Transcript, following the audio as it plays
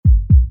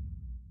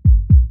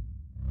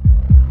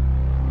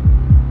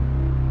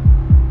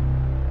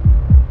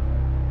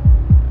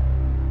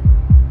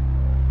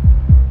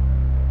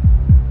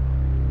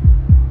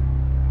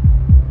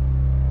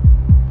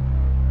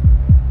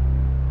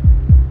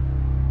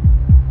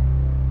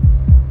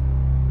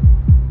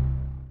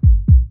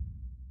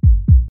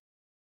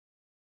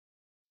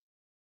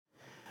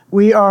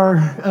We are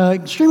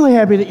extremely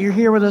happy that you're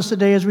here with us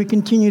today as we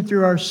continue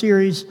through our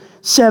series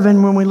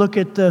 7 when we look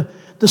at the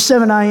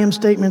 7 I am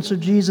statements of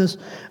Jesus.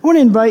 I want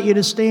to invite you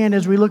to stand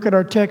as we look at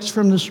our text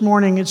from this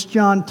morning. It's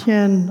John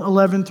 10,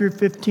 11 through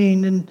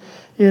 15.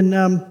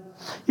 And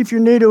if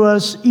you're new to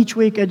us, each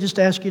week I just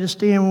ask you to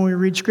stand when we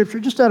read Scripture,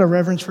 just out of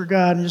reverence for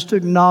God and just to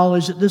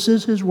acknowledge that this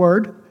is His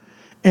Word.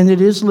 And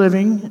it is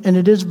living, and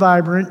it is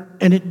vibrant,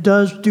 and it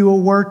does do a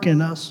work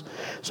in us.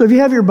 So if you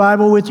have your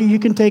Bible with you, you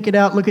can take it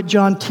out. Look at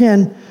John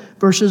 10,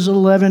 verses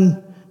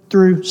 11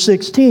 through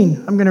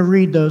 16. I'm going to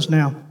read those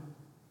now.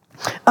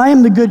 I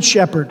am the good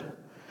shepherd.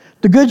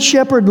 The good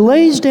shepherd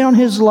lays down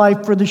his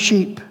life for the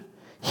sheep.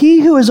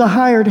 He who is a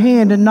hired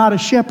hand and not a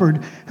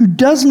shepherd, who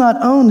does not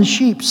own the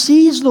sheep,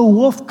 sees the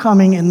wolf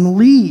coming and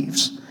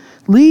leaves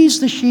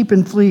the sheep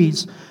and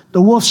flees.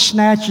 The wolf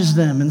snatches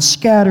them and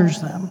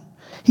scatters them.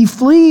 He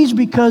flees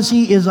because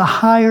he is a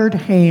hired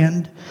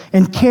hand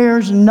and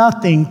cares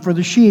nothing for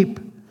the sheep.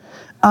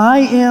 I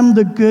am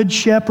the good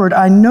shepherd.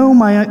 I know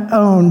my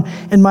own,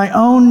 and my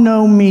own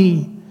know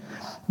me.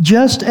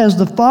 Just as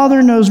the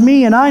Father knows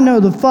me, and I know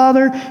the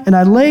Father, and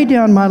I lay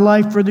down my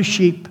life for the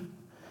sheep.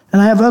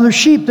 And I have other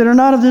sheep that are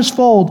not of this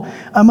fold.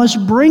 I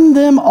must bring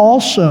them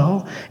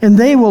also, and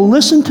they will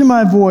listen to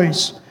my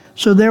voice.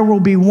 So there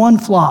will be one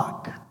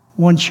flock,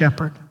 one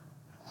shepherd.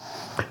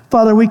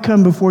 Father, we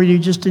come before you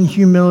just in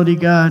humility,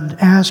 God,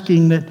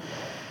 asking that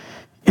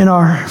in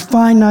our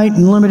finite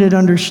and limited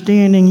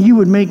understanding, you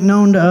would make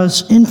known to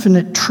us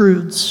infinite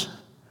truths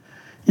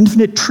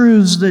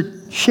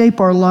that shape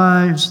our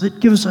lives,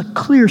 that give us a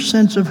clear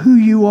sense of who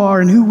you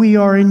are and who we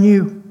are in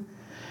you,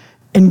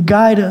 and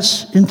guide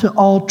us into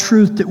all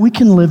truth that we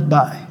can live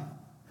by.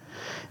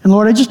 And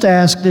Lord, I just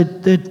ask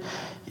that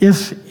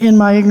if in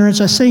my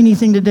ignorance I say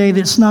anything today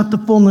that's not the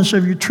fullness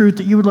of your truth,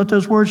 that you would let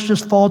those words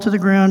just fall to the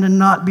ground and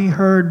not be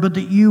heard, but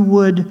that you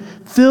would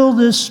fill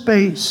this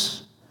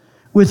space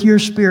with your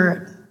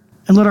Spirit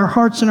and let our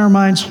hearts and our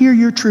minds hear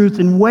your truth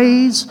in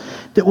ways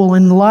that will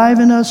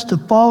enliven us to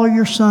follow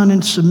your Son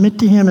and submit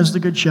to him as the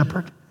Good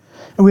Shepherd.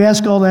 And we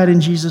ask all that in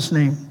Jesus'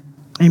 name.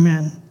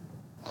 Amen.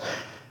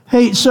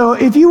 Hey, so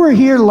if you were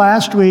here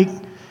last week,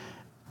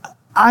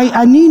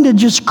 I need to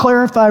just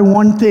clarify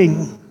one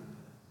thing.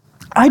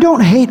 I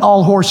don't hate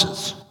all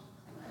horses.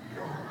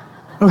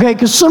 Okay,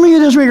 because some of you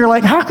this week are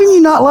like, how can you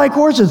not like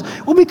horses?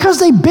 Well, because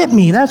they bit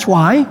me, that's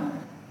why.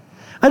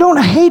 I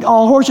don't hate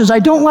all horses. I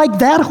don't like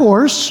that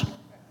horse,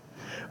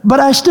 but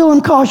I still am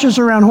cautious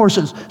around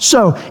horses.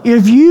 So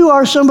if you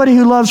are somebody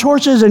who loves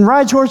horses and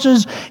rides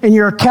horses, and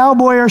you're a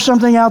cowboy or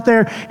something out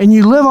there, and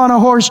you live on a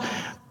horse,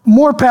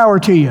 more power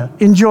to you.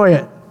 Enjoy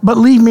it. But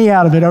leave me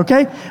out of it,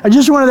 okay? I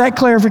just wanted that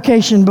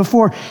clarification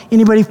before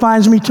anybody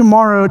finds me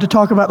tomorrow to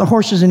talk about the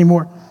horses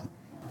anymore.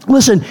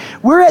 Listen,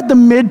 we're at the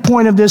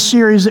midpoint of this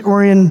series that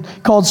we're in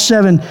called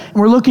 7, and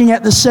we're looking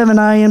at the 7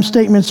 I am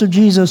statements of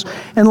Jesus.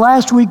 And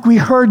last week we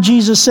heard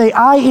Jesus say,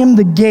 I am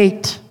the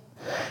gate.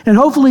 And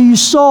hopefully you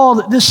saw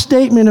that this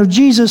statement of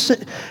Jesus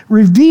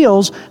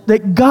reveals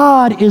that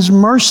God is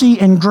mercy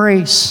and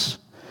grace.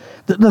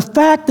 The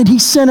fact that he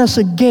sent us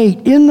a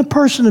gate in the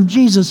person of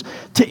Jesus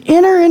to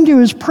enter into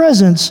his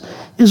presence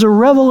is a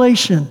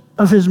revelation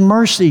of his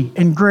mercy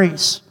and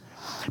grace.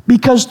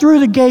 Because through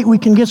the gate, we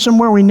can get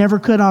somewhere we never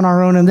could on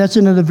our own, and that's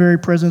into the very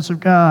presence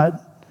of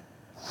God.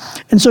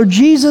 And so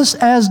Jesus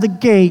as the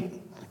gate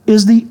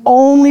is the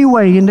only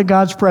way into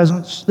God's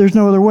presence. There's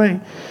no other way.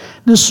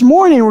 This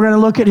morning, we're going to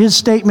look at his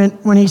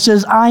statement when he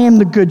says, I am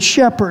the good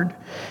shepherd,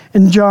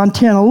 in John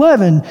 10,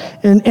 11.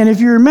 And if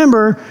you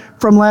remember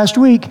from last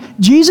week,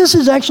 Jesus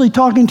is actually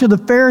talking to the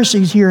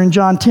Pharisees here in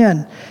John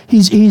 10.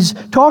 He's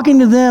talking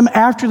to them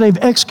after they've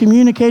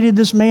excommunicated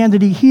this man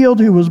that he healed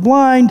who was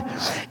blind,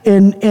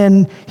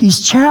 and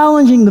he's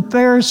challenging the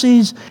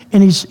Pharisees,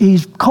 and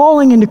he's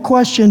calling into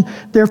question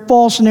their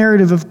false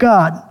narrative of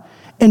God.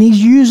 And he's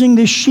using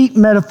this sheep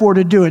metaphor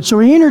to do it. So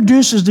he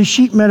introduces the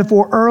sheep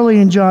metaphor early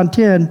in John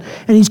 10,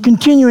 and he's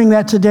continuing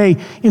that today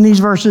in these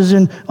verses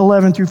in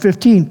 11 through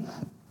 15.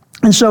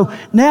 And so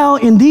now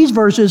in these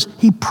verses,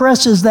 he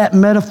presses that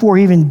metaphor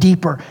even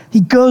deeper. He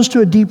goes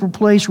to a deeper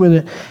place with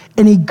it.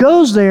 And he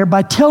goes there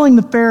by telling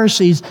the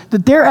Pharisees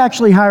that they're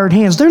actually hired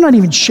hands. They're not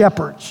even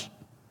shepherds.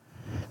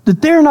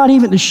 That they're not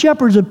even the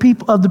shepherds of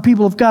the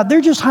people of God.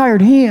 They're just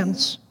hired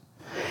hands.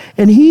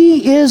 And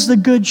he is the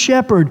good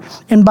shepherd.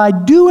 And by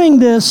doing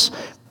this,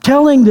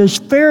 telling the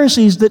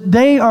Pharisees that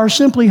they are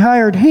simply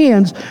hired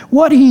hands,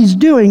 what he's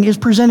doing is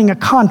presenting a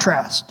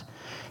contrast.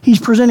 He's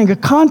presenting a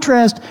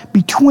contrast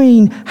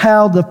between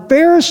how the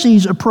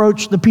Pharisees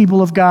approach the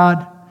people of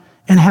God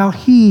and how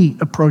he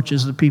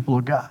approaches the people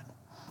of God.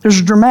 There's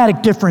a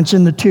dramatic difference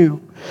in the two.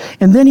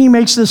 And then he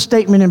makes this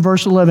statement in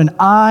verse 11,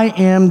 I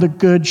am the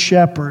good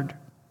shepherd.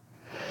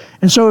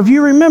 And so if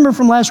you remember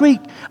from last week,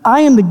 I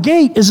am the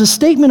gate is a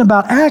statement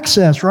about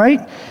access,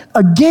 right?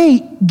 A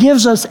gate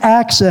gives us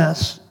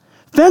access.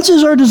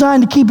 Fences are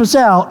designed to keep us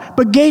out,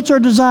 but gates are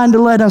designed to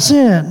let us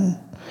in.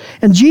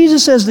 And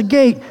Jesus as the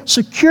gate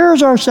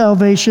secures our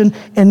salvation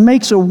and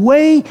makes a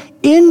way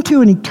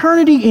into an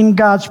eternity in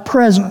God's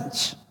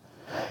presence.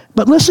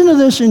 But listen to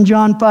this in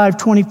John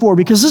 5:24,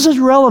 because this is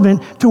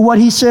relevant to what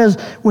he says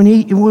what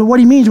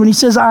he means when he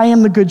says, I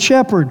am the good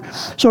shepherd.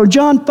 So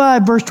John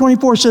 5 verse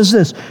 24 says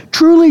this,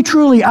 truly,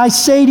 truly, I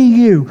say to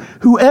you,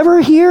 whoever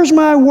hears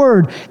my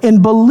word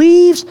and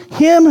believes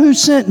him who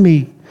sent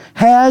me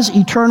has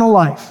eternal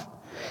life.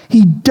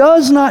 He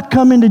does not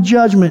come into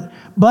judgment,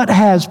 but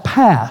has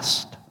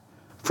passed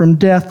from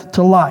death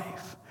to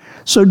life.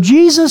 So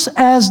Jesus,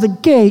 as the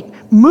gate,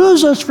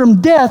 moves us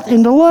from death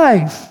into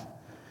life.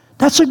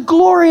 That's a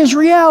glorious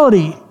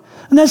reality.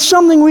 And that's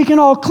something we can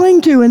all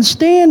cling to and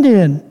stand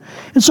in.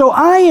 And so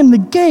I am the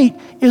gate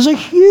is a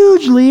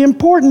hugely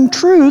important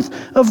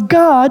truth of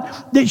God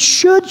that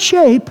should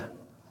shape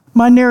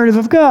my narrative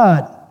of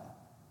God.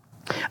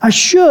 I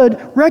should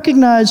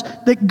recognize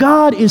that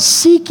God is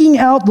seeking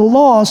out the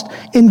lost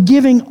and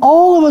giving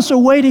all of us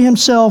away to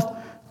himself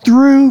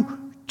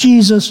through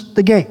Jesus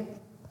the gate.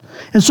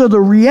 And so the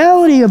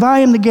reality of I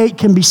am the gate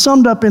can be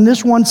summed up in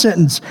this one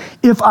sentence.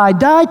 If I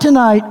die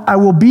tonight, I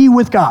will be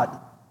with God.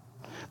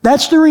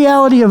 That's the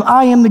reality of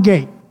I am the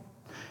gate.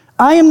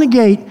 I am the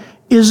gate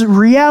is a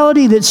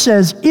reality that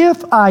says,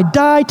 if I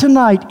die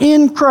tonight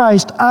in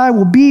Christ, I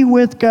will be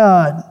with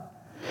God.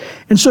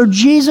 And so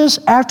Jesus,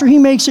 after he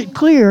makes it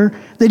clear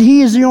that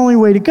he is the only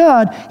way to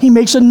God, he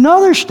makes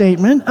another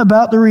statement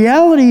about the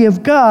reality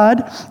of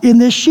God in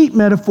this sheep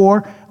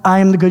metaphor, I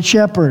am the good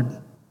shepherd.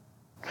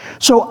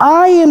 So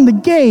I am the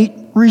gate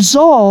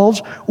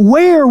resolves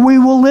where we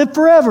will live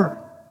forever.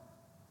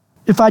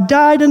 If I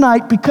die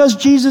tonight, because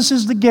Jesus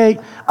is the gate,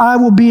 I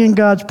will be in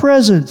God's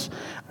presence.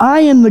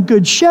 I am the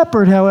good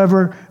shepherd,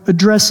 however,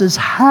 addresses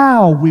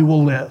how we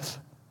will live.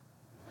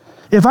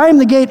 If I am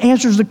the gate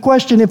answers the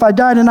question, if I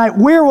die tonight,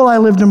 where will I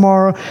live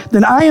tomorrow?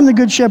 Then I am the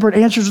good shepherd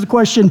answers the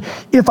question,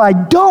 if I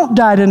don't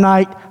die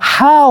tonight,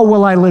 how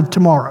will I live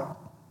tomorrow?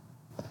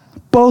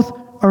 Both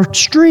are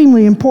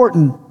extremely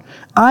important.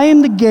 I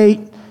am the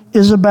gate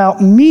is about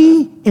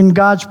me in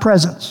God's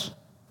presence.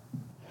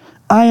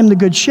 I am the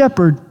good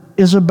shepherd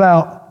is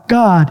about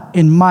God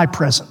in my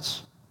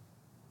presence.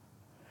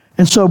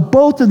 And so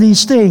both of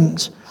these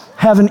things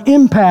have an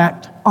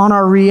impact on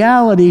our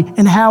reality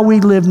and how we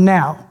live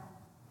now.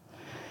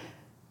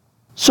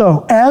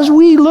 So as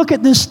we look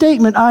at this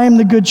statement, I am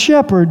the good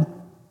shepherd,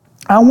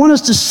 I want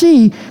us to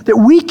see that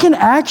we can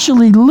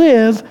actually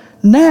live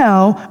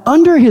now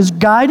under his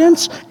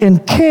guidance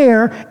and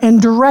care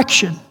and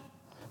direction.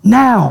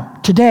 Now,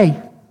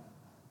 today,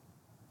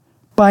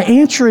 by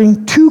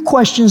answering two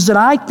questions that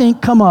I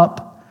think come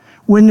up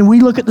when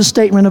we look at the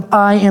statement of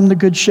I am the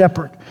good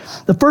shepherd.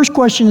 The first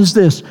question is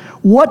this: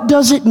 what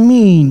does it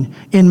mean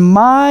in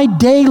my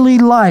daily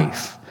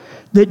life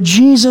that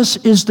Jesus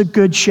is the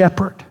good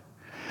shepherd?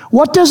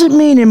 What does it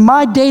mean in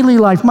my daily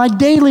life, my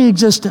daily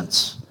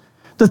existence?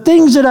 The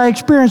things that I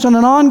experience on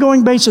an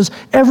ongoing basis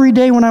every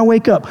day when I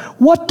wake up.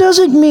 What does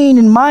it mean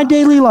in my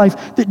daily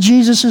life that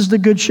Jesus is the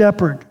good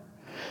shepherd?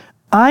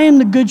 I am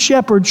the good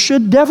shepherd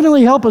should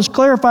definitely help us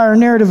clarify our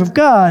narrative of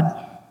God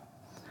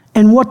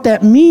and what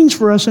that means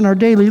for us in our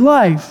daily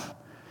life.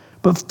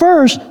 But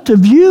first, to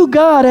view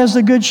God as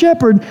the good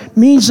shepherd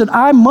means that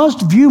I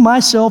must view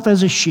myself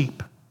as a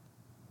sheep.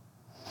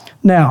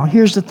 Now,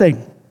 here's the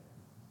thing.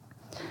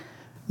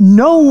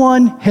 No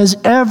one has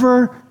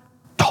ever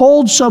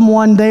told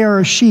someone they are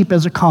a sheep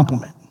as a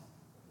compliment.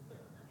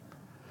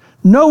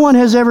 No one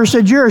has ever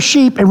said, you're a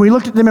sheep, and we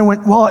looked at them and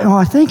went,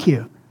 well, thank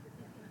you.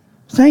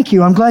 Thank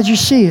you. I'm glad you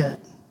see it.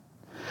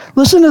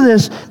 Listen to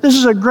this. This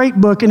is a great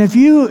book, and if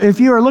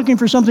you are looking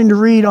for something to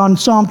read on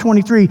Psalm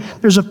 23,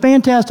 there's a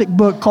fantastic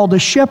book called The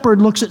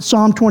Shepherd Looks at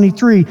Psalm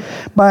 23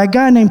 by a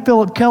guy named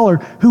Philip Keller,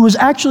 who was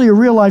actually a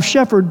real-life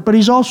shepherd, but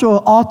he's also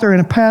an author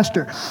and a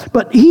pastor.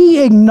 But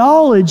he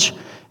acknowledged,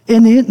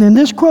 in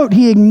this quote,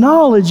 he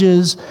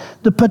acknowledges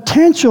the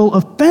potential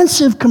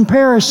offensive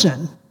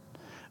comparison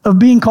of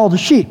being called a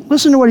sheep.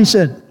 Listen to what he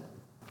said.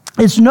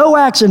 It's no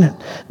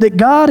accident that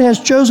God has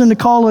chosen to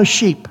call us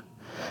sheep.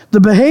 The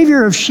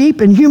behavior of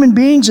sheep and human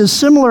beings is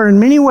similar in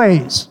many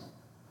ways.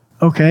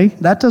 Okay,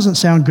 that doesn't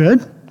sound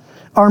good.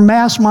 Our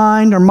mass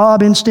mind, our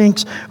mob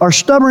instincts, our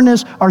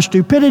stubbornness, our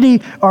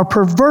stupidity, our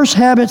perverse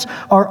habits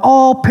are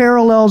all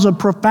parallels of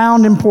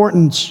profound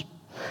importance.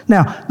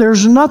 Now,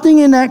 there's nothing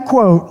in that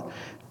quote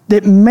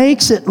that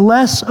makes it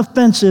less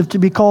offensive to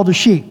be called a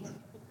sheep.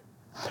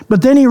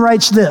 But then he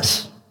writes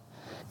this: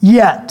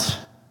 yet,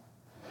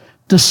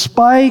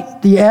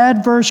 despite the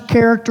adverse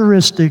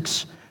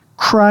characteristics,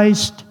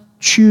 Christ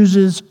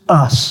chooses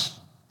us,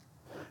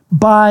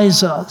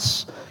 buys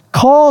us,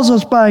 calls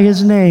us by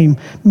his name,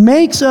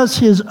 makes us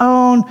his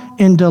own,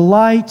 and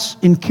delights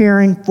in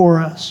caring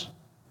for us.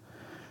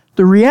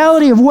 The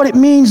reality of what it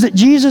means that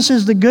Jesus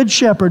is the good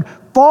shepherd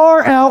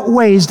far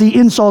outweighs the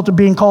insult of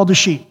being called a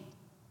sheep.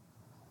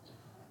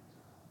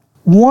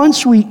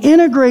 Once we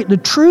integrate the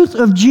truth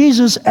of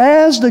Jesus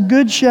as the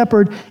good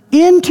shepherd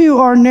into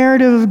our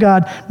narrative of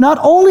God, not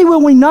only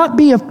will we not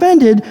be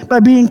offended by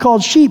being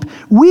called sheep,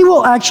 we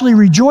will actually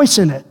rejoice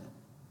in it.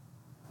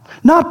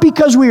 Not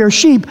because we are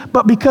sheep,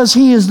 but because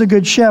he is the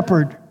good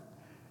shepherd.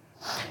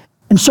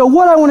 And so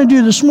what I want to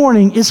do this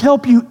morning is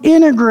help you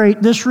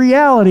integrate this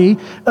reality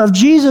of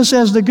Jesus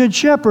as the Good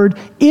Shepherd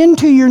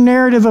into your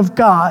narrative of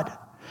God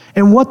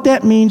and what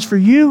that means for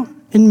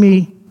you and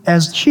me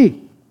as the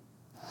sheep.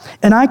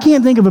 And I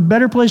can't think of a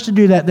better place to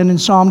do that than in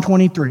Psalm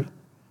 23.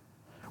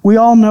 We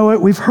all know it,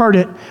 we've heard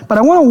it, but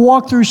I want to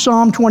walk through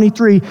Psalm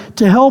 23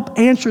 to help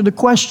answer the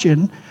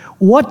question,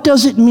 what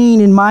does it mean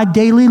in my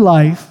daily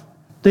life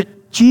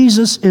that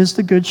Jesus is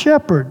the Good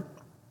Shepherd?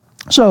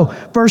 So,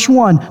 verse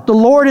 1, the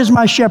Lord is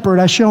my shepherd,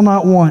 I shall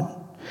not want.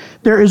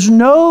 There is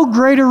no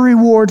greater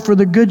reward for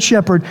the Good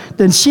Shepherd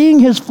than seeing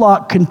his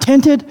flock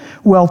contented,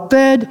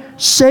 well-fed,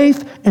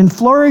 safe, and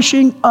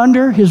flourishing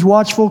under his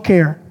watchful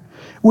care.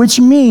 Which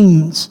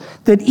means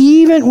that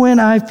even when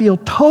I feel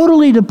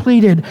totally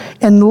depleted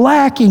and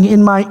lacking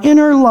in my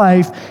inner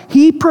life,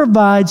 he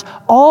provides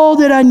all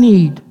that I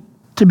need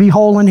to be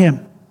whole in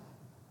him.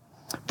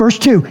 Verse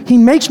 2, he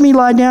makes me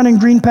lie down in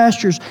green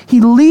pastures.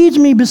 He leads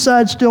me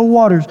beside still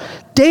waters.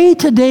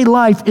 Day-to-day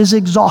life is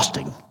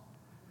exhausting.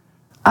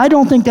 I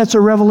don't think that's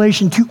a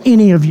revelation to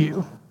any of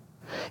you.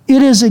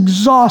 It is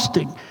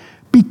exhausting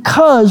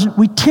because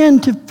we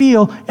tend to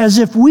feel as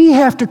if we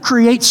have to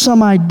create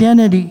some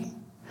identity.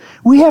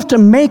 We have to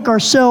make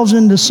ourselves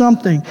into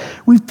something.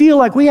 We feel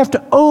like we have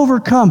to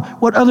overcome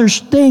what others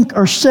think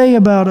or say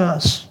about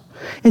us.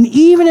 And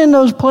even in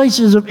those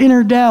places of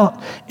inner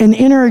doubt and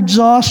inner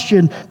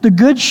exhaustion, the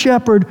Good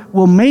Shepherd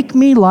will make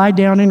me lie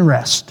down and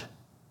rest.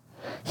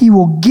 He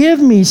will give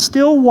me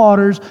still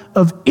waters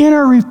of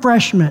inner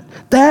refreshment.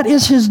 That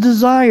is his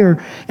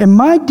desire. And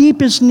my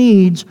deepest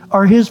needs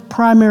are his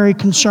primary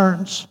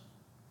concerns.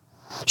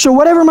 So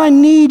whatever my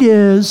need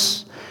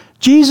is,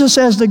 Jesus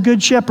as the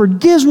Good Shepherd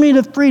gives me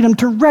the freedom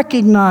to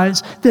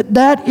recognize that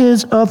that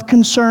is of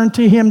concern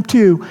to him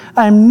too.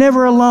 I'm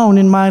never alone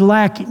in my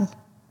lacking.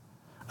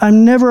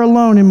 I'm never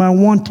alone in my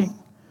wanting.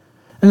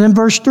 And then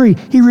verse 3,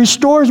 he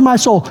restores my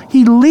soul.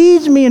 He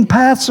leads me in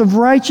paths of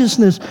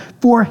righteousness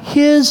for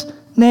his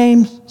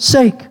name's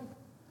sake.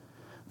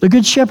 The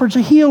Good Shepherd's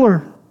a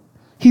healer.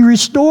 He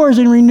restores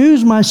and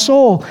renews my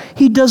soul.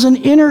 He does an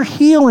inner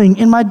healing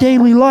in my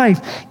daily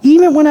life.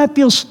 Even when I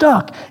feel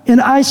stuck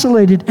and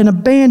isolated and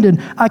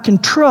abandoned, I can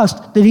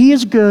trust that he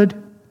is good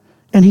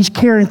and he's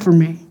caring for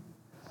me.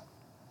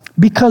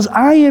 Because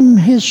I am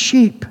his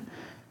sheep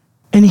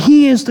and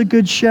he is the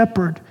Good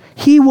Shepherd,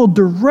 he will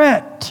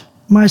direct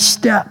my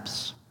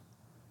steps.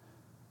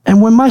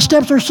 And when my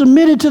steps are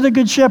submitted to the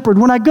Good Shepherd,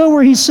 when I go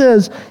where he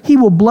says, he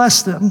will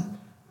bless them.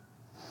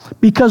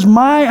 Because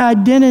my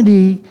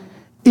identity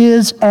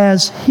is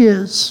as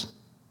his.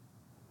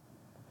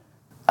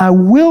 I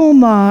will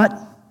not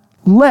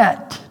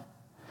let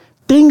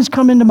things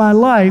come into my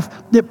life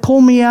that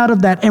pull me out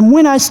of that. And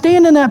when I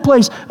stand in that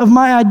place of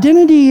my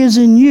identity is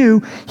in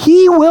you,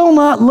 he will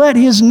not let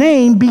his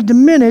name be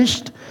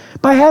diminished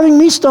by having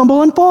me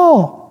stumble and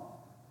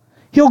fall.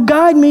 He'll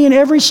guide me in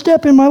every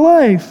step in my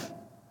life.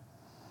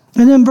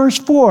 And then verse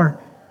 4,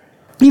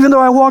 even though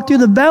I walk through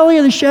the valley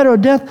of the shadow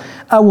of death,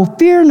 I will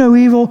fear no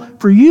evil,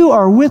 for you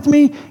are with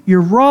me.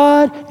 Your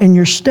rod and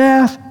your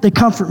staff, they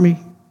comfort me.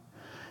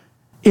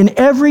 In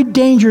every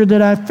danger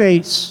that I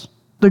face,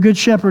 the Good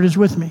Shepherd is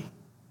with me.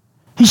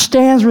 He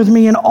stands with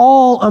me in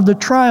all of the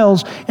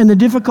trials and the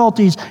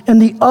difficulties and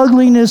the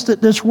ugliness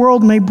that this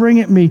world may bring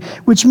at me,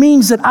 which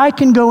means that I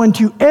can go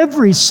into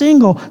every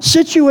single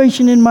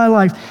situation in my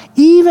life,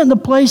 even the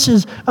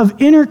places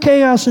of inner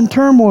chaos and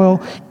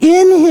turmoil,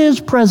 in his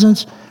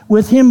presence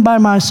with him by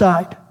my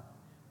side.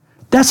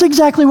 That's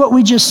exactly what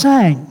we just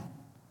sang.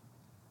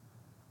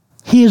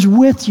 He is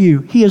with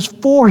you. He is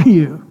for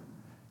you.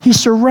 He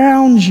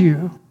surrounds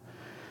you.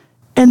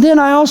 And then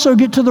I also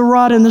get to the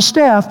rod and the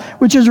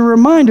staff, which is a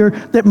reminder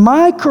that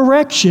my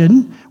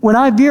correction when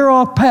I veer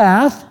off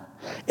path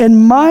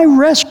and my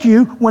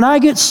rescue when I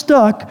get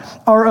stuck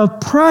are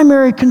of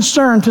primary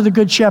concern to the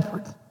Good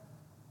Shepherd.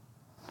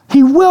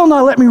 He will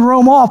not let me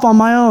roam off on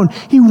my own.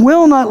 He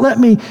will not let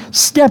me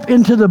step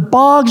into the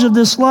bogs of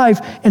this life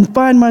and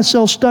find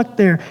myself stuck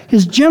there.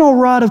 His gentle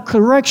rod of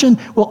correction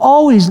will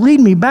always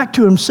lead me back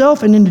to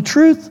himself and into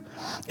truth,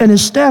 and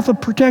his staff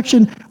of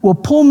protection will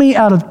pull me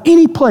out of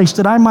any place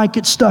that I might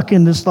get stuck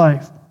in this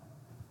life.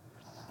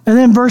 And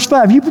then verse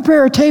 5, you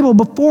prepare a table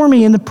before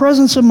me in the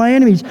presence of my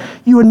enemies.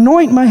 You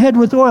anoint my head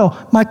with oil.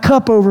 My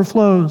cup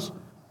overflows.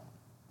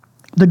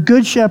 The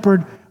Good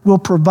Shepherd will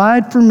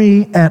provide for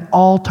me at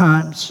all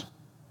times.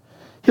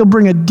 He'll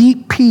bring a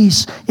deep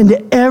peace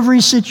into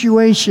every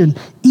situation,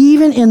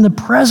 even in the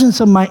presence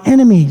of my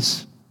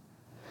enemies.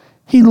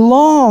 He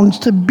longs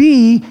to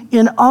be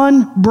in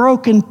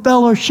unbroken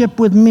fellowship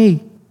with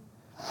me.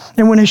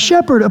 And when a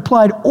shepherd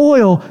applied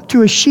oil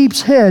to a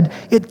sheep's head,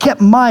 it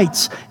kept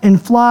mites and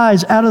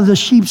flies out of the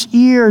sheep's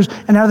ears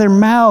and out of their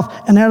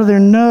mouth and out of their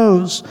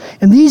nose.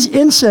 And these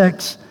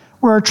insects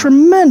were a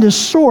tremendous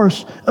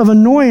source of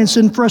annoyance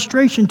and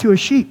frustration to a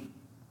sheep.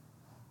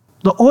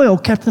 The oil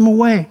kept them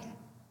away.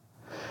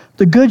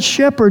 The Good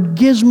Shepherd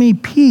gives me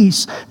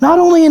peace, not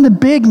only in the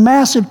big,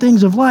 massive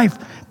things of life,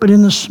 but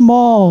in the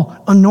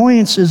small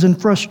annoyances and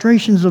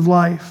frustrations of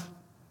life.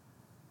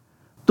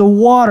 the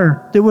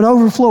water that would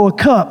overflow a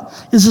cup,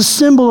 is a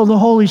symbol of the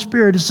Holy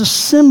Spirit. It's a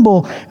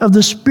symbol of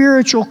the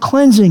spiritual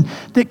cleansing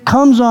that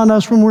comes on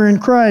us when we're in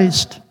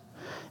Christ.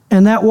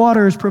 And that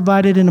water is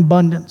provided in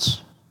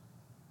abundance.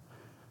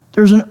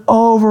 There's an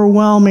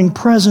overwhelming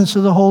presence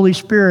of the Holy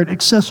Spirit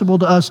accessible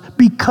to us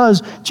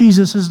because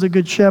Jesus is the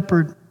Good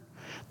Shepherd.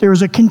 There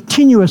is a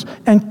continuous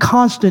and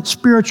constant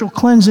spiritual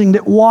cleansing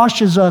that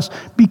washes us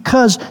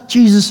because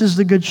Jesus is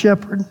the Good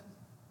Shepherd.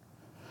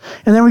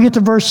 And then we get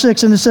to verse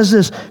 6, and it says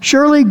this,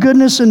 "Surely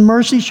goodness and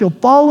mercy shall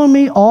follow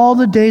me all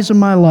the days of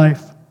my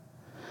life."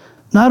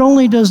 Not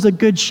only does the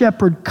Good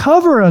Shepherd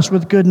cover us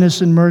with goodness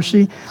and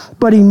mercy,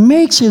 but he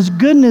makes his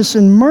goodness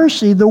and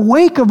mercy the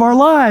wake of our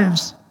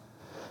lives,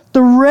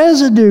 the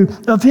residue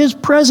of his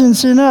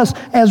presence in us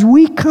as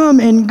we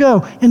come and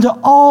go into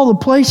all the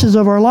places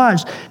of our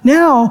lives.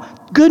 Now,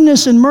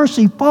 goodness and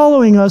mercy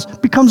following us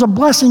becomes a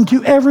blessing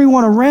to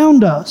everyone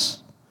around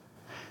us.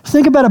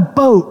 Think about a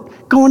boat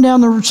going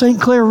down the St.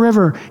 Clair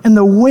River and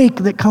the wake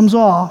that comes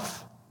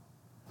off.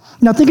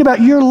 Now think about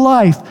your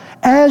life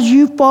as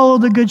you follow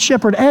the Good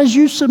Shepherd, as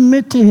you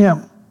submit to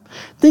him.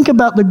 Think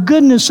about the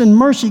goodness and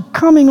mercy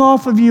coming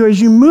off of you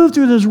as you move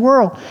through this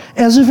world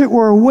as if it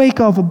were a wake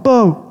off a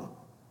boat.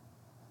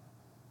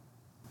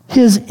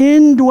 His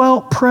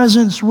indwelt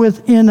presence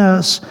within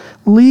us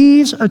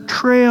leaves a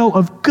trail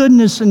of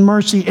goodness and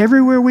mercy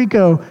everywhere we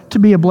go to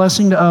be a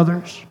blessing to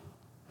others.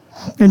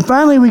 And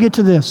finally we get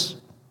to this,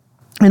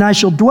 "And I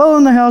shall dwell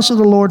in the house of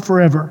the Lord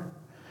forever."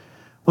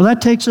 Well, that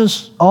takes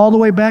us all the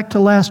way back to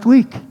last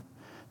week,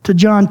 to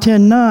John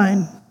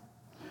 10:9,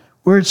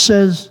 where it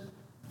says,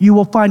 "You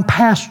will find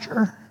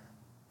pasture."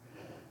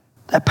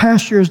 That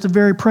pasture is the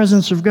very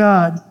presence of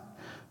God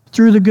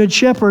through the Good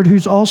Shepherd,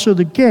 who's also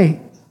the gate.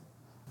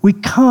 We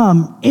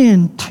come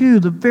into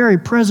the very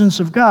presence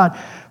of God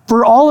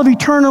for all of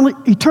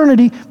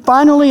eternity,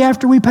 finally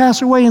after we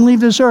pass away and leave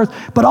this earth,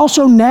 but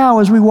also now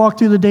as we walk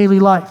through the daily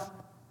life.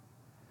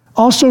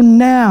 Also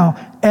now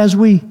as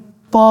we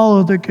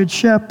follow the Good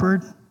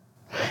Shepherd.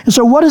 And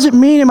so what does it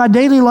mean in my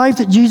daily life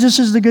that Jesus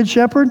is the Good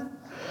Shepherd?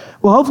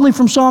 Well, hopefully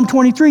from Psalm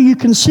 23, you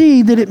can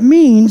see that it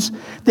means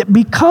that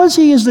because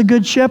he is the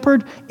Good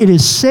Shepherd, it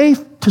is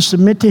safe to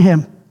submit to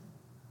him.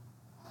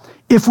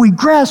 If we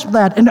grasp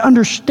that and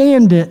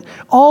understand it,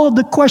 all of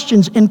the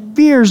questions and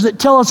fears that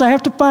tell us I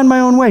have to find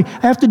my own way,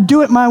 I have to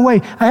do it my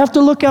way, I have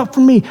to look out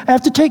for me, I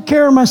have to take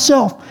care of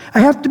myself, I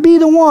have to be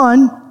the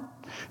one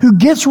who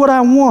gets what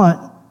I want,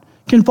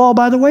 can fall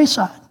by the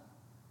wayside.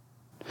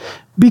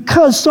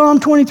 Because Psalm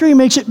 23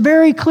 makes it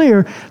very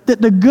clear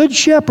that the Good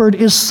Shepherd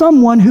is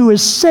someone who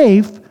is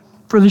safe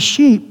for the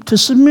sheep to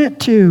submit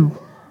to.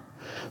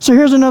 So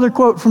here's another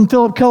quote from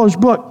Philip Keller's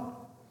book.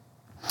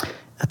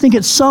 I think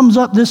it sums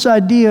up this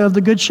idea of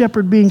the Good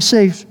Shepherd being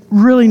safe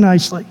really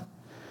nicely.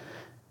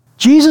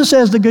 Jesus,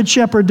 as the Good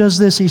Shepherd, does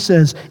this, he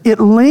says, "It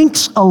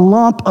links a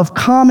lump of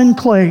common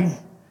clay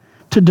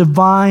to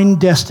divine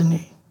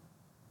destiny.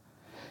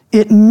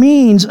 It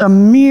means a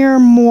mere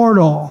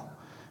mortal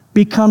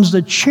becomes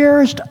the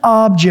cherished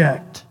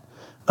object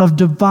of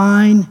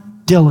divine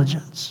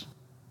diligence."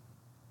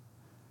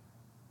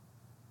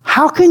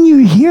 How can you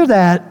hear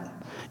that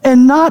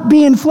and not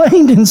be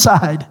inflamed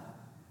inside?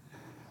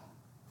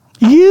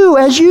 You,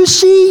 as you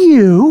see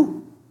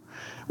you,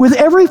 with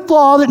every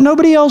flaw that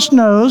nobody else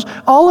knows,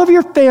 all of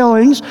your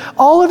failings,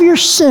 all of your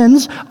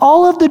sins,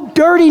 all of the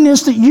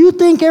dirtiness that you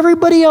think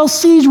everybody else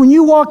sees when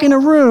you walk in a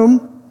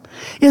room,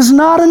 is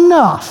not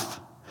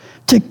enough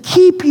to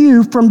keep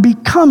you from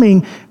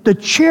becoming the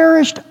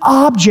cherished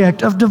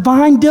object of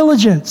divine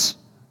diligence.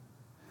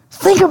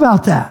 Think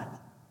about that.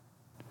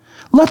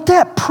 Let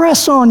that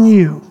press on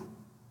you.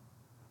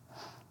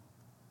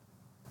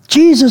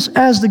 Jesus,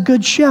 as the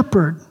Good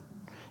Shepherd,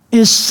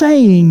 is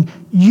saying,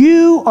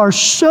 you are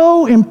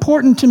so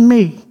important to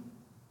me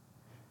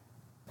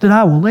that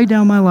I will lay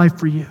down my life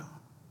for you.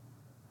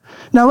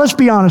 Now let's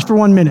be honest for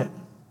 1 minute.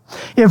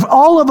 If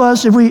all of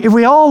us, if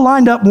we all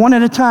lined up one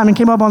at a time and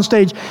came up on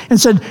stage and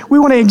said, we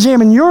want to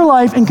examine your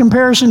life in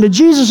comparison to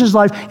Jesus'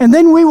 life, and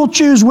then we will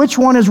choose which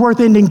one is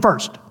worth ending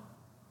first.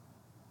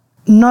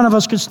 None of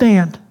us could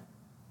stand.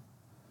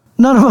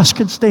 None of us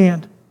could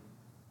stand.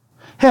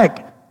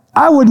 Heck,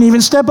 I wouldn't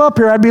even step up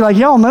here. I'd be like,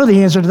 y'all know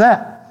the answer to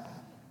that.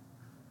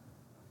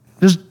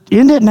 Just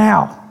end it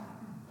now.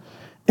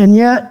 And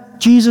yet,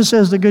 Jesus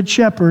as the Good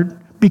Shepherd,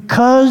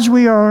 because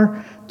we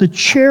are the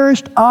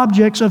cherished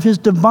objects of his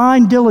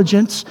divine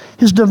diligence,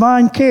 his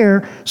divine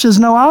care, says,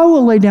 no, I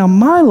will lay down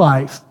my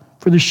life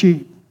for the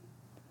sheep.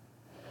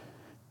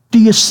 Do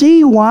you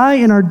see why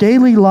in our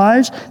daily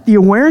lives the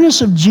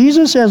awareness of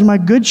Jesus as my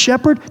Good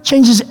Shepherd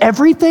changes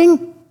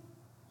everything?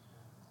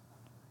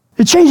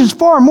 It changes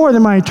far more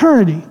than my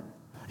eternity.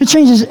 It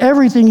changes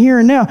everything here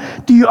and now.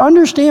 Do you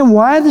understand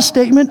why the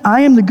statement,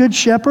 I am the Good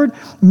Shepherd,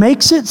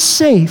 makes it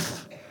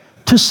safe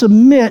to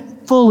submit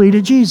fully to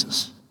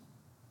Jesus?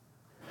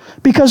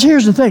 Because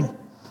here's the thing.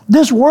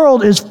 This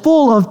world is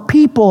full of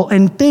people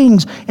and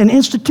things and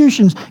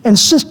institutions and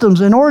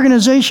systems and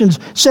organizations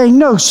saying,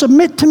 no,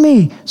 submit to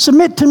me,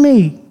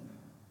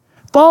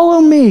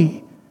 follow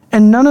me,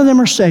 and none of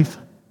them are safe.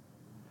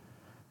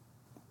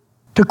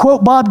 To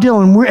quote Bob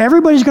Dylan,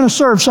 everybody's going to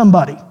serve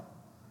somebody.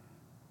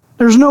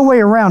 There's no way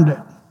around it.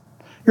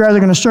 You're either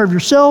going to serve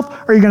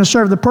yourself or you're going to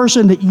serve the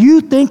person that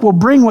you think will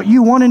bring what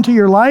you want into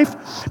your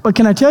life. But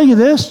can I tell you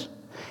this?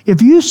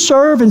 If you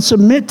serve and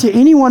submit to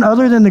anyone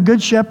other than the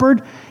Good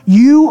Shepherd,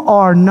 you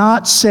are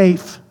not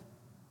safe.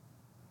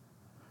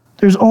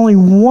 There's only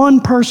one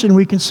person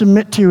we can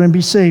submit to and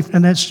be safe,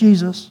 and that's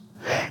Jesus.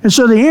 And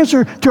so the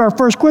answer to our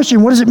first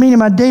question, what does it mean in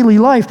my daily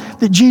life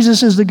that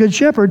Jesus is the Good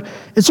Shepherd?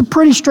 It's a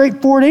pretty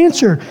straightforward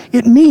answer.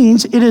 It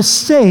means it is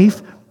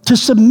safe to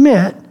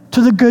submit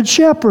to the Good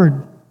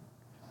Shepherd.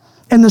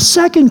 And the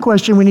second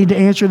question we need to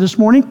answer this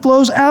morning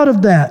flows out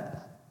of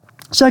that.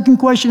 Second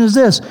question is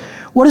this: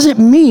 what does it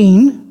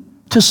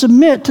mean to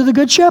submit to the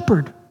Good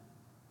Shepherd?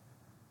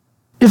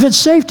 If it's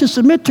safe to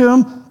submit to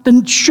him,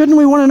 then shouldn't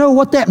we want to know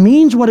what that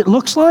means, what it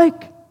looks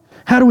like?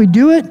 How do we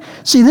do it?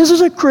 See, this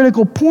is a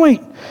critical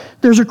point.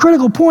 There's a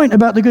critical point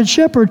about the Good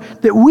Shepherd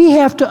that we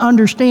have to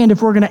understand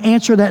if we're going to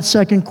answer that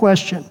second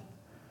question.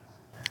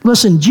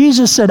 Listen,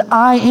 Jesus said,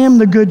 I am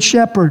the Good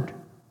Shepherd.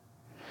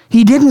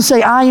 He didn't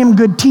say, I am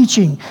good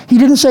teaching. He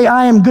didn't say,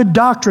 I am good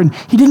doctrine.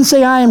 He didn't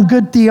say, I am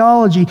good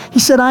theology. He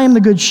said, I am the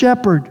Good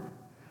Shepherd.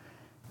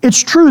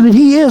 It's true that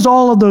he is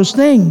all of those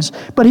things,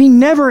 but he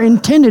never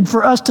intended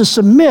for us to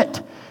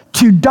submit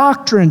to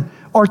doctrine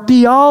or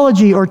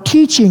theology or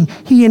teaching.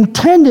 He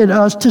intended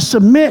us to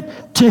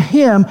submit to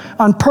him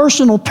on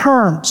personal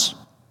terms,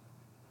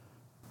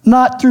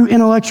 not through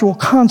intellectual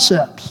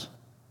concepts.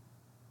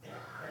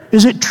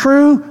 Is it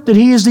true that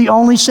he is the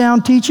only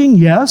sound teaching?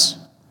 Yes.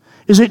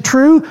 Is it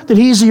true that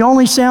he is the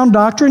only sound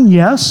doctrine?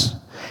 Yes.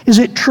 Is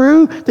it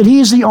true that he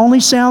is the only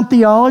sound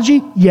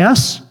theology?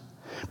 Yes.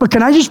 But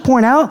can I just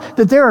point out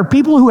that there are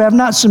people who have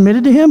not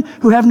submitted to him,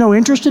 who have no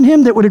interest in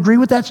him, that would agree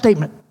with that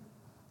statement?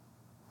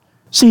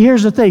 See,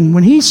 here's the thing.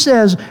 When he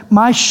says,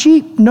 my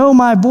sheep know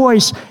my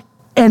voice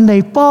and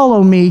they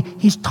follow me,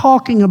 he's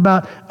talking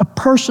about a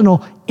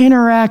personal,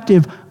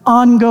 interactive,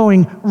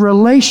 ongoing,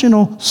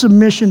 relational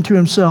submission to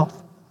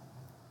himself.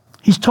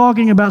 He's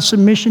talking about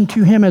submission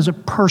to him as a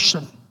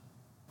person.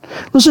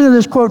 Listen to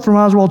this quote from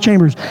Oswald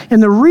Chambers.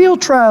 And the real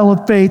trial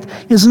of faith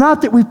is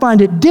not that we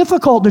find it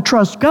difficult to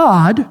trust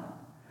God,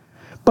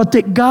 but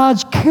that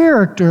God's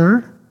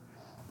character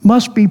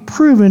must be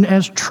proven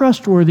as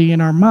trustworthy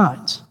in our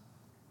minds.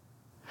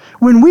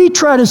 When we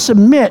try to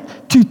submit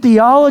to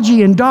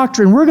theology and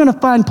doctrine, we're going to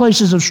find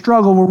places of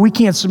struggle where we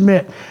can't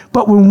submit.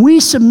 But when we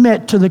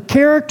submit to the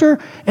character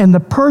and the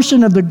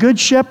person of the Good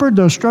Shepherd,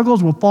 those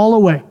struggles will fall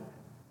away.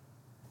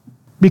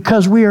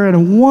 Because we are in a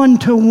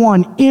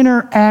one-to-one,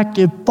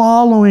 interactive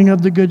following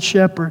of the Good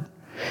Shepherd.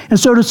 And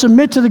so to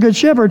submit to the Good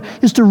Shepherd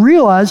is to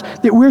realize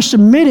that we're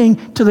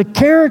submitting to the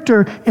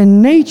character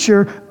and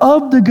nature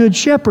of the Good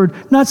Shepherd,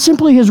 not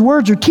simply his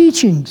words or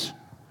teachings.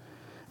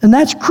 And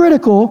that's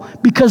critical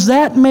because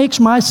that makes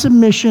my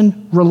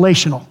submission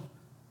relational.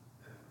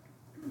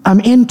 I'm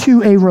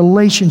into a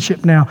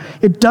relationship now.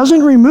 It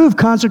doesn't remove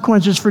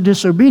consequences for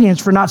disobedience,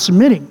 for not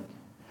submitting.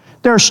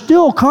 There are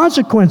still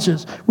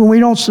consequences when we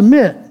don't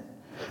submit.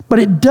 But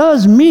it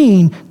does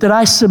mean that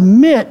I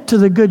submit to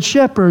the Good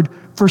Shepherd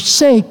for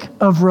sake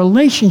of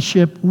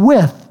relationship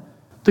with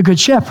the Good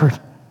Shepherd.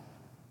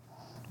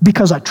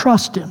 Because I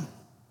trust him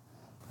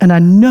and I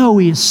know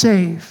he is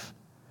safe.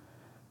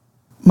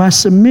 My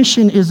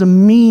submission is a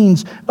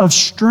means of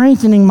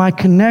strengthening my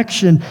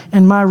connection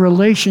and my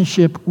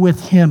relationship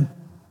with him.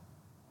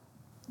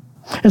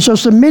 And so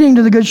submitting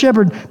to the Good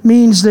Shepherd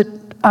means that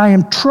I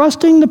am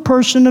trusting the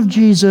person of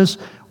Jesus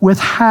with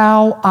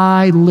how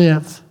I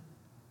live.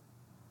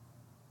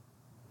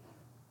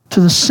 To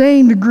the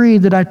same degree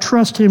that I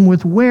trust him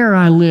with where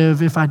I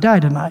live if I die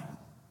tonight.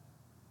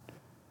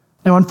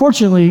 Now,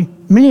 unfortunately,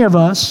 many of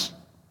us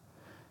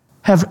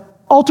have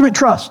ultimate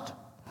trust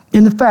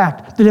in the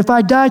fact that if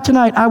I die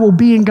tonight, I will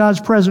be in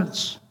God's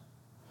presence.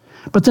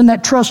 But then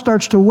that trust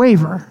starts to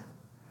waver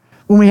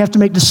when we have to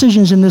make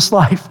decisions in this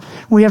life,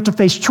 when we have to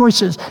face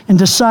choices and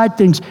decide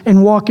things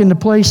and walk into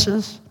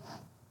places.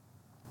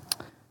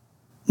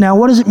 Now,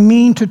 what does it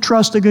mean to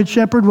trust the Good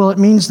Shepherd? Well, it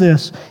means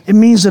this. It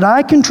means that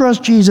I can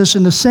trust Jesus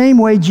in the same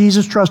way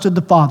Jesus trusted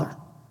the Father.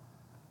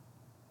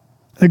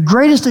 The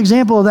greatest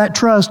example of that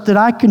trust that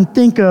I can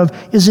think of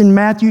is in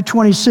Matthew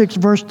 26,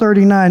 verse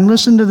 39.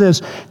 Listen to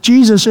this.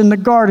 Jesus in the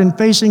garden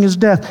facing his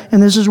death,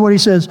 and this is what he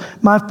says,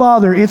 "My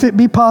Father, if it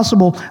be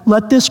possible,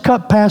 let this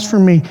cup pass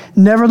from me.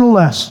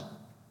 Nevertheless,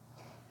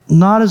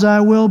 not as I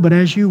will, but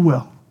as you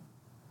will."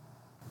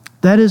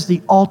 That is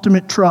the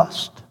ultimate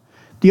trust.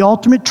 The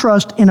ultimate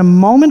trust in a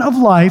moment of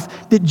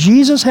life that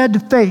Jesus had to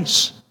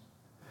face.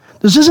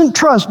 This isn't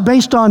trust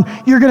based on,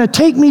 you're going to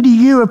take me to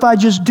you if I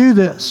just do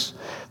this.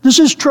 This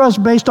is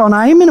trust based on,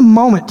 I am in a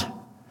moment,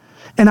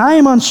 and I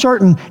am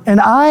uncertain, and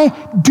I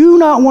do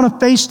not want to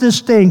face this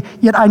thing,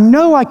 yet I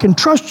know I can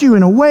trust you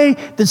in a way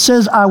that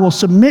says I will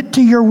submit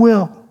to your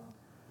will.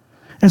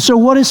 And so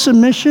what is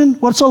submission?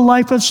 What's a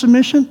life of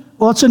submission?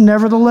 Well, it's a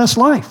nevertheless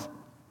life.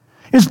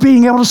 It's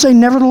being able to say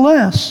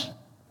nevertheless.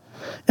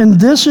 And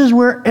this is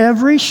where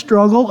every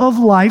struggle of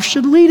life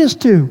should lead us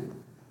to.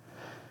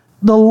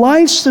 The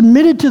life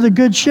submitted to the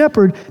Good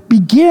Shepherd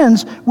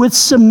begins with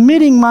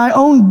submitting my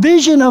own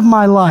vision of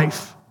my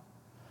life.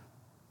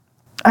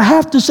 I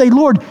have to say,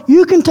 Lord,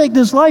 you can take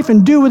this life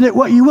and do with it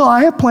what you will.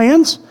 I have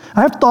plans.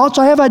 I have thoughts.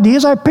 I have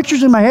ideas. I have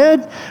pictures in my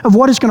head of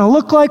what it's going to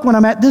look like when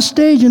I'm at this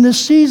stage in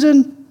this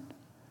season.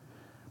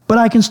 But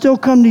I can still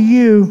come to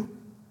you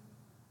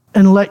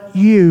and let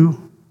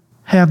you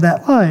have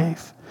that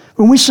life.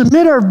 When we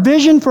submit our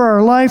vision for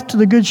our life to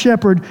the Good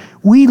Shepherd,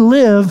 we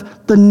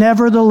live the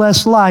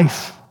nevertheless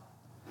life.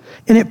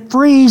 And it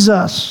frees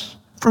us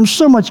from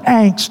so much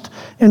angst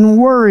and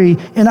worry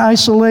and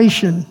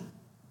isolation.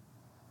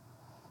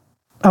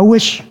 I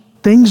wish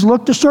things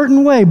looked a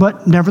certain way,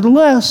 but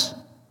nevertheless.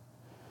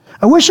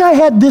 I wish I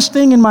had this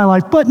thing in my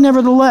life, but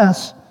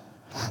nevertheless.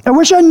 I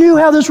wish I knew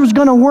how this was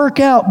going to work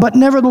out, but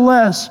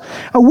nevertheless.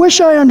 I wish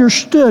I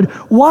understood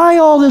why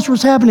all this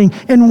was happening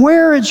and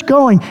where it's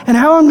going and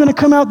how I'm going to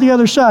come out the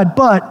other side,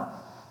 but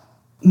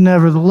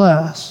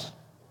nevertheless.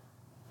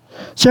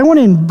 So I want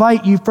to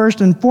invite you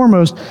first and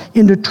foremost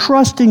into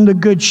trusting the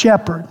Good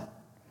Shepherd.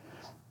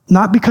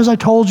 Not because I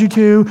told you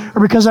to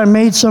or because I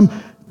made some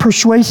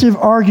persuasive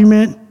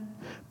argument,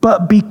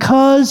 but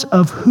because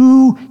of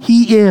who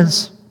he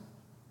is.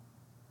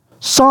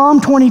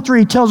 Psalm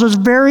 23 tells us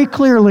very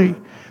clearly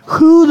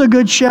who the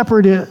Good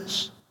Shepherd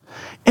is.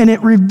 And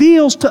it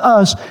reveals to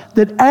us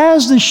that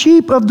as the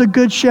sheep of the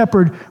Good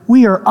Shepherd,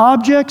 we are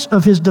objects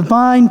of his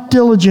divine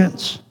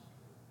diligence,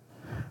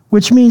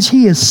 which means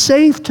he is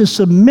safe to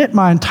submit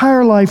my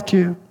entire life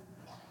to.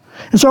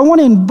 And so I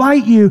want to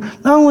invite you,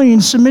 not only in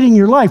submitting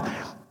your life,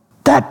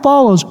 that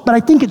follows, but I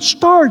think it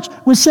starts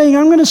with saying,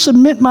 I'm going to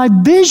submit my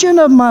vision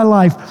of my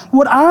life,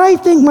 what I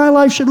think my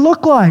life should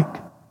look like.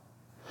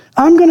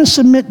 I'm going to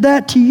submit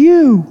that to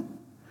you.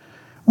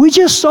 We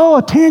just saw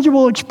a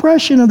tangible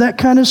expression of that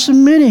kind of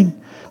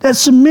submitting, that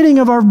submitting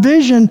of our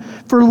vision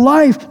for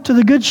life to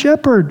the Good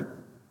Shepherd.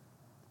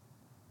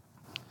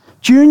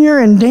 Junior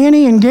and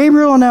Danny and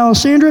Gabriel and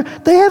Alessandra,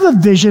 they have a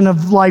vision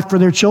of life for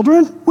their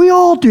children. We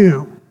all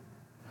do.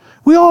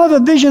 We all have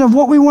a vision of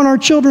what we want our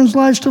children's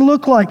lives to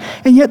look like.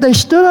 And yet they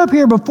stood up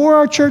here before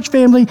our church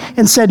family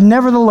and said,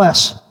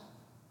 nevertheless.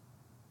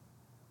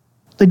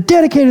 They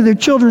dedicated their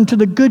children to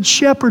the Good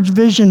Shepherd's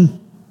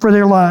vision for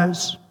their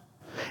lives.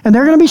 And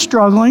they're going to be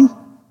struggling,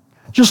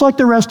 just like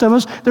the rest of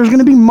us. There's going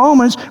to be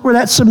moments where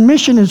that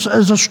submission is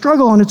a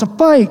struggle and it's a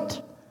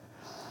fight.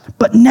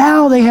 But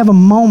now they have a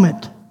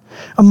moment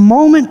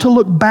to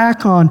look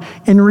back on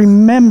and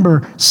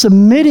remember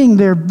submitting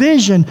their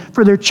vision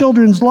for their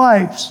children's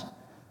lives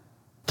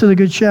to the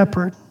Good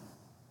Shepherd.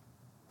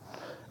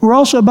 We're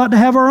also about to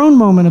have our own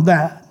moment of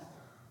that.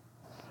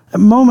 A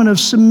moment of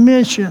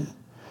submission.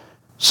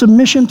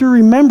 Submission through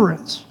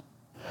remembrance.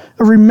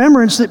 A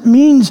remembrance that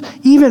means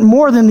even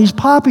more than these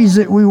poppies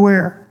that we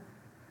wear.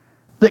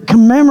 That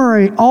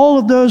commemorate all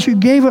of those who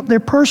gave up their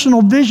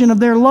personal vision of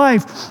their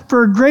life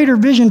for a greater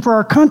vision for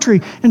our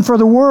country and for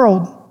the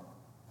world.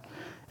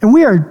 And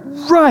we are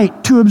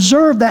right to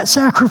observe that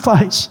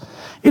sacrifice.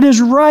 It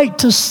is right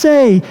to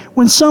say,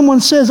 when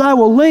someone says, I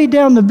will lay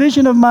down the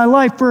vision of my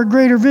life for a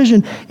greater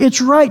vision, it's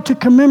right to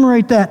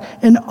commemorate that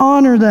and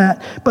honor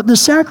that. But the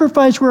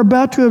sacrifice we're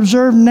about to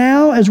observe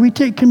now as we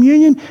take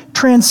communion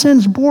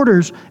transcends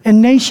borders and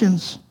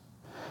nations.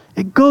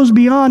 It goes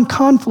beyond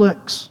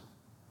conflicts.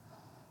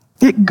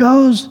 It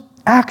goes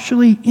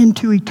actually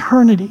into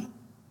eternity.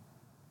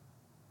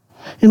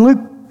 In Luke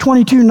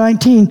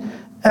 22:19,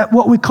 at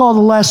what we call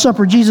the Last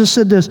Supper, Jesus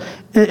said this,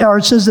 or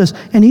it says this,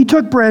 and he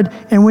took bread,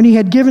 and when he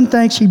had given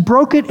thanks, he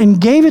broke it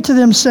and gave it to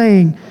them,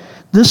 saying,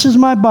 this is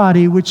my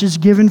body, which is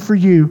given for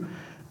you.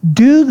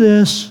 Do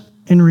this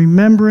in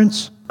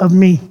remembrance of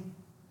me.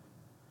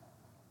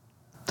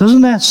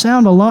 Doesn't that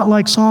sound a lot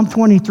like Psalm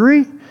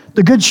 23?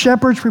 The Good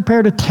Shepherd's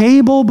prepared a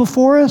table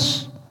before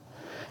us,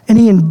 and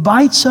he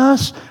invites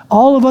us,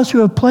 all of us who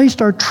have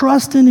placed our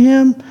trust in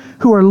him,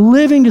 who are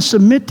living to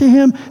submit to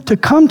him, to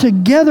come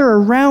together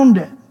around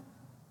it.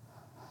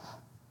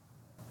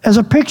 As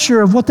a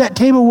picture of what that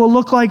table will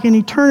look like in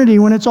eternity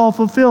when it's all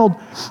fulfilled,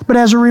 but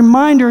as a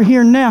reminder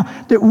here now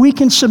that we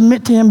can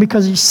submit to him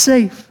because he's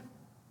safe.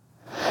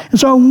 And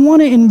so I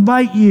want to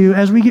invite you,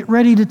 as we get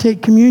ready to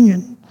take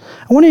communion,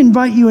 I want to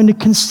invite you into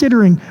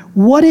considering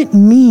what it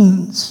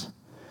means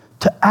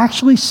to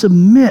actually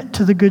submit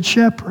to the Good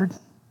Shepherd.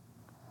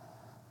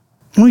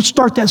 And we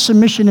start that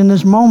submission in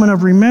this moment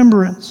of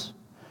remembrance.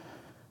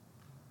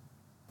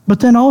 But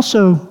then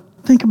also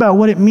think about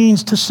what it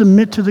means to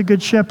submit to the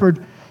Good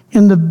Shepherd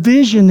in the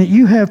vision that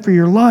you have for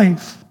your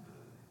life.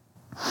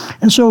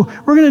 And so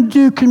we're going to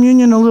do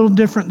communion a little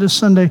different this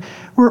Sunday.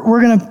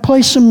 We're going to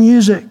play some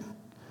music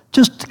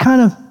just to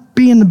kind of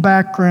be in the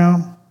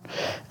background.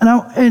 And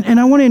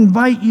I want to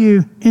invite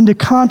you into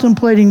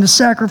contemplating the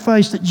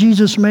sacrifice that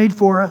Jesus made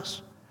for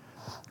us,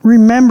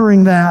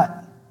 remembering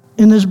that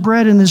in this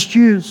bread and this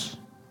juice.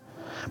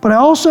 But I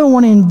also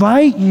want to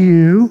invite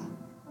you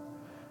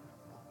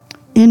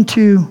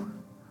into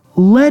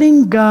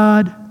letting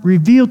God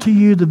reveal to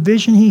you the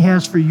vision he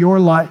has for your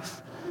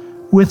life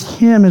with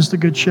him as the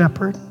Good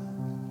Shepherd.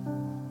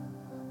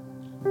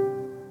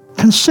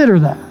 Consider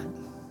that.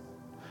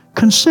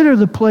 consider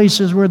the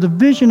places where the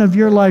vision of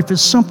your life is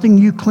something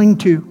you cling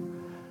to,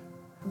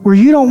 where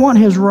you don't want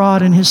his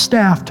rod and his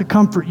staff to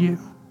comfort you.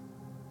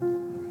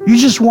 You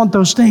just want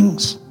those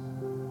things.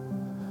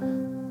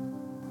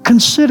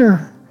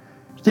 Consider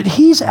that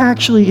he's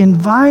actually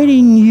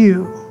inviting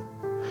you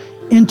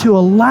into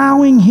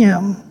allowing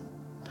him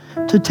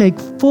to take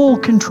full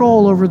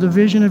control over the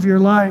vision of your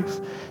life,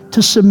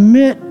 to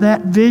submit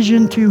that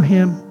vision to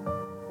him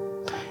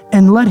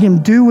and let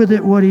him do with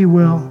it what he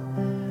will.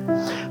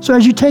 So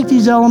as you take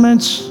these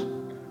elements,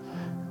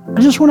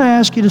 I just want to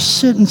ask you to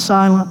sit in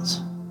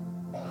silence.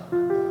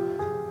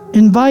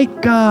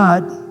 Invite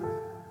God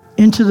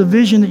into the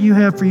vision that you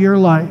have for your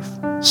life.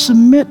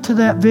 Submit to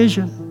that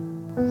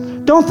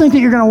vision. Don't think that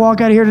you're going to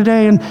walk out of here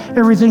today and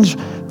everything's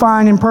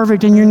fine and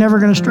perfect and you're never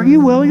going to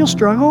struggle. You'll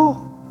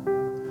struggle.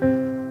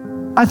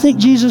 I think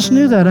Jesus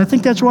knew that. I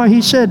think that's why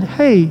he said,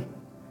 hey,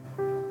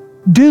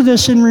 do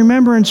this in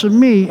remembrance of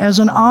me as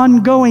an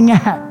ongoing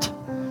act,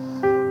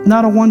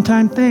 not a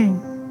one-time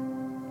thing.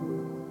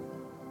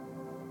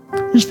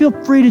 Just feel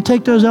free to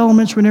take those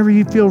elements whenever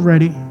you feel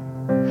ready.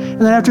 And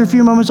then after a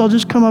few moments, I'll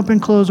just come up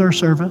and close our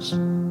service.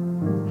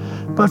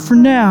 But for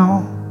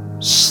now,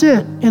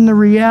 sit in the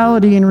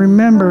reality and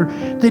remember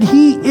that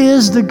he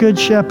is the good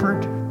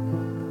shepherd,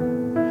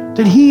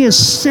 that he is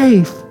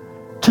safe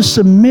to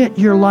submit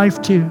your life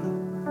to.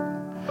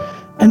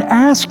 And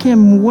ask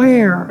him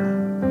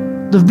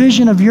where the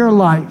vision of your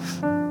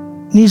life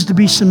needs to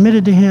be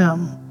submitted to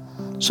him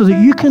so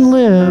that you can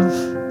live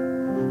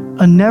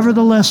a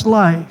nevertheless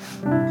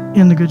life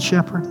in the Good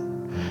Shepherd.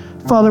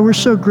 Father, we're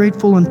so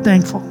grateful and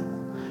thankful.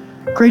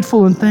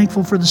 Grateful and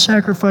thankful for the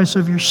sacrifice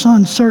of your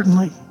Son,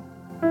 certainly.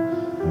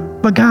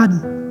 But God,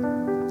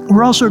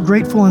 we're also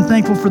grateful and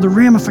thankful for the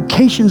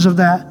ramifications of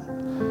that.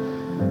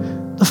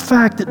 The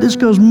fact that this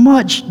goes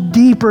much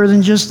deeper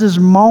than just this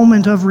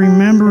moment of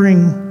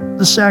remembering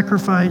the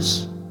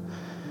sacrifice.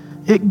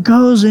 It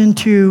goes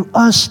into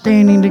us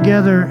standing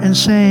together and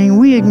saying,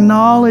 we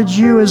acknowledge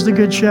you as the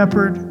Good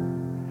Shepherd.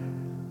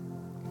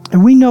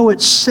 And we know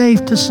it's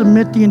safe to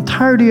submit the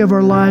entirety of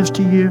our lives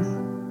to you.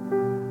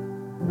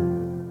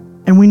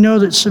 And we know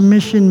that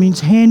submission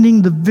means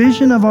handing the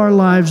vision of our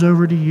lives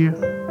over to you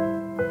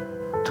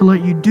to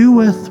let you do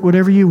with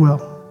whatever you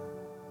will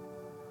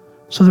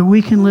so that we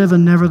can live a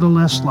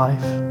nevertheless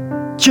life,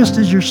 just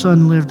as your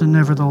Son lived a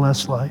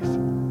nevertheless life.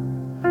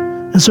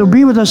 And so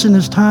be with us in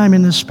this time,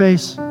 in this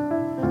space.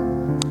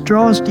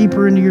 Draw us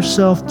deeper into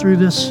yourself through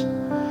this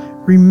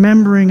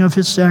remembering of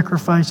his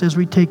sacrifice as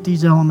we take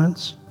these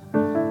elements.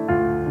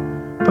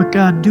 But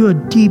God, do a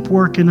deep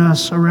work in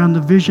us around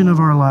the vision of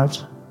our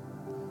lives.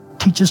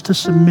 Teach us to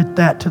submit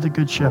that to the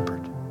Good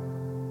Shepherd.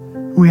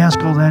 We ask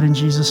all that in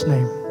Jesus'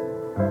 name.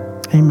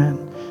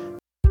 Amen.